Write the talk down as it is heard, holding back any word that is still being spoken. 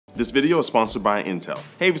This video is sponsored by Intel.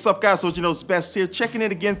 Hey, what's up guys? So you know it's Best here, checking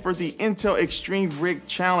in again for the Intel Extreme Rig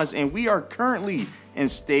Challenge, and we are currently in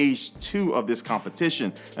stage 2 of this competition.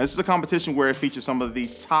 And this is a competition where it features some of the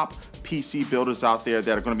top PC builders out there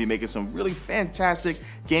that are going to be making some really fantastic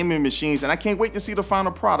gaming machines, and I can't wait to see the final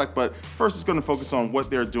product. But first it's going to focus on what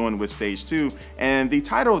they're doing with stage 2, and the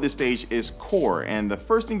title of this stage is Core. And the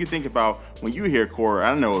first thing you think about when you hear Core,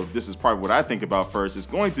 I don't know if this is probably what I think about first, is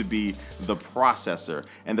going to be the processor.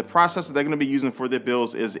 And the processor they're going to be using for their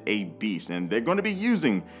builds is a beast, and they're going to be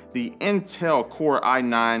using the Intel Core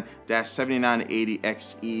i9-7980XE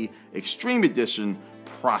Extreme Edition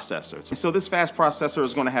processors. And so this fast processor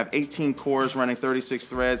is going to have 18 cores running 36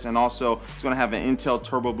 threads, and also it's going to have an Intel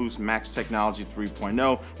Turbo Boost Max Technology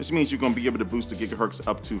 3.0. This means you're going to be able to boost the gigahertz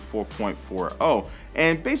up to 4.40.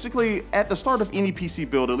 And basically at the start of any PC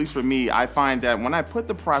build, at least for me, I find that when I put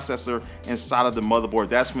the processor inside of the motherboard,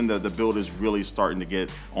 that's when the build is really starting to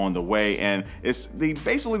get on the way. And it's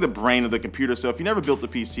basically the brain of the computer. So if you never built a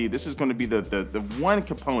PC, this is going to be the one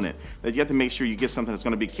component that you have to make sure you get something that's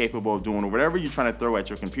going to be capable of doing whatever you're trying to throw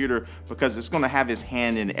at your computer, because it's going to have its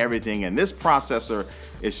hand in everything, and this processor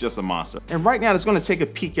is just a monster. And right now it's going to take a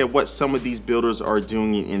peek at what some of these builders are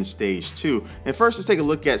doing in stage 2. And first let's take a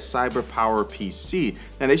look at CyberPower PC.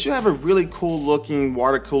 Now they should have a really cool looking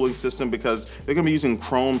water cooling system because they're going to be using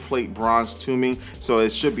chrome plate bronze tubing, so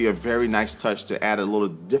it should be a very nice touch to add a little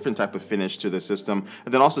different type of finish to the system.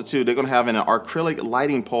 And then also too, they're going to have an acrylic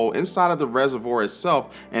lighting pole inside of the reservoir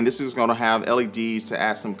itself, and this is going to have LEDs to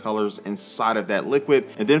add some colors inside of that liquid.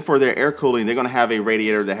 And then for their air cooling, they're going to have a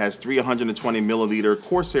radiator that has 320 milliliter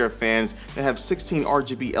Corsair fans that have 16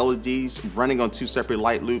 RGB LEDs running on 2 separate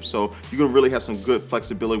light loops, so you're going to really have some good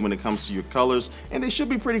flexibility when it comes to your colors. And they should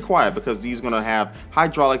be pretty quiet because these are going to have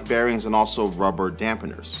hydraulic bearings and also rubber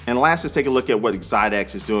dampeners. And last, let's take a look at what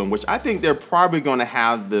Xidax is doing, which I think they're probably going to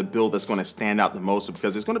have the build that's going to stand out the most,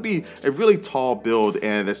 because it's going to be a really tall build,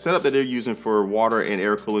 and the setup that they're using for water and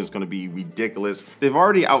air cooling is going to be ridiculous. They've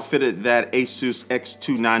already outfitted that Asus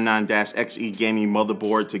X299-XE gaming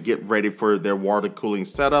motherboard to get ready for their water cooling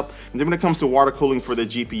setup. And then when it comes to water cooling for their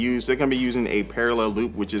GPUs, they're going to be using a parallel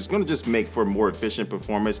loop, which is going to just make for more efficient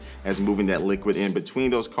performance as moving that liquid in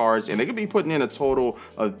between those cards. And they're going to be putting in a total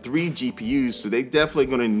of 3 GPUs, so they definitely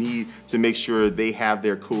going to need to make sure they have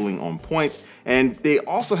their cooling on point. And they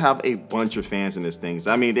also have a bunch of fans in this thing.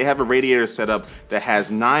 I mean, they have a radiator setup that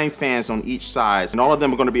has 9 fans on each side, and all of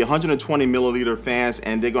them are going to be 120 milliliter fans,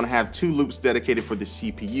 and they're going to have 2 loops dedicated for the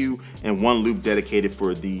CPU and 1 loop dedicated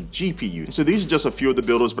for the GPU. So these are just a few of the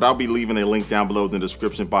builders, but I'll be leaving a link down below in the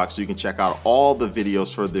description box so you can check out all the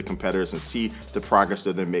videos for the competitors and see the progress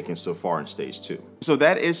that they're making so far in stage 2. So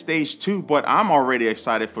that is stage 2, but I'm already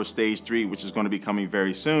excited for stage 3, which is going to be coming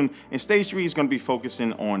very soon. And stage 3 is going to be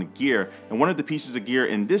focusing on gear. And one of the pieces of gear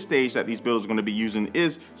in this stage that these builders are going to be using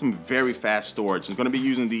is some very fast storage. It's going to be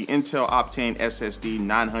using the Intel Optane SSD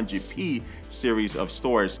 900P series of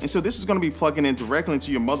storage. And so this is going to be plugging in directly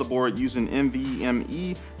into your motherboard using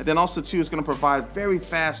NVMe, and then also too, it's going to provide very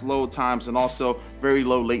fast load times and also very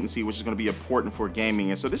low latency, which is going to be important for gaming.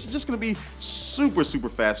 And so this is just going to be super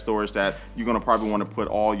fast storage that you're going to probably want to put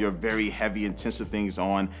all your very heavy intensive things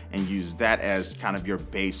on and use that as kind of your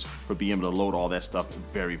base for being able to load all that stuff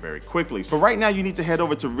very quickly. So right now you need to head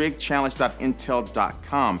over to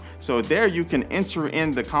rigchallenge.intel.com. So there you can enter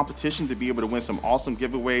in the competition to be able to win some awesome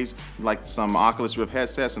giveaways like some Oculus Rift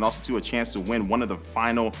headsets, and also a chance to win one of the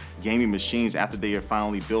final gaming machines after they are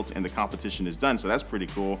finally built and the competition is done. So that's pretty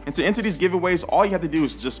cool. And to enter these giveaways, all you have to do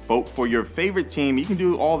is just vote for your favorite team. You can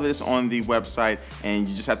do all this on the website, and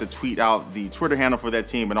you just have to tweet out the Twitter handle for that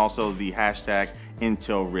team and also the hashtag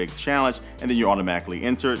Intel Rig Challenge, and then you're automatically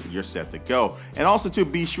entered. You're set to go. And also to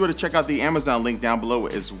be sure to check out the Amazon link down below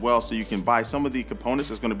as well, so you can buy some of the components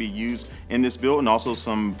that's going to be used in this build, and also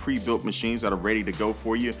some pre-built machines that are ready to go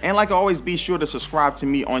for you. And like always, be sure to subscribe to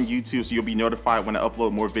me on YouTube so you'll be notified when I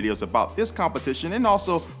upload more videos about this competition and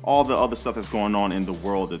also all the other stuff that's going on in the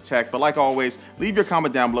world of tech. But like always, leave your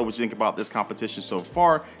comment down below what you think about this competition so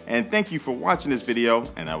far, and thank you for watching this video,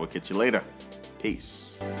 and I will catch you later.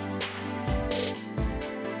 Peace.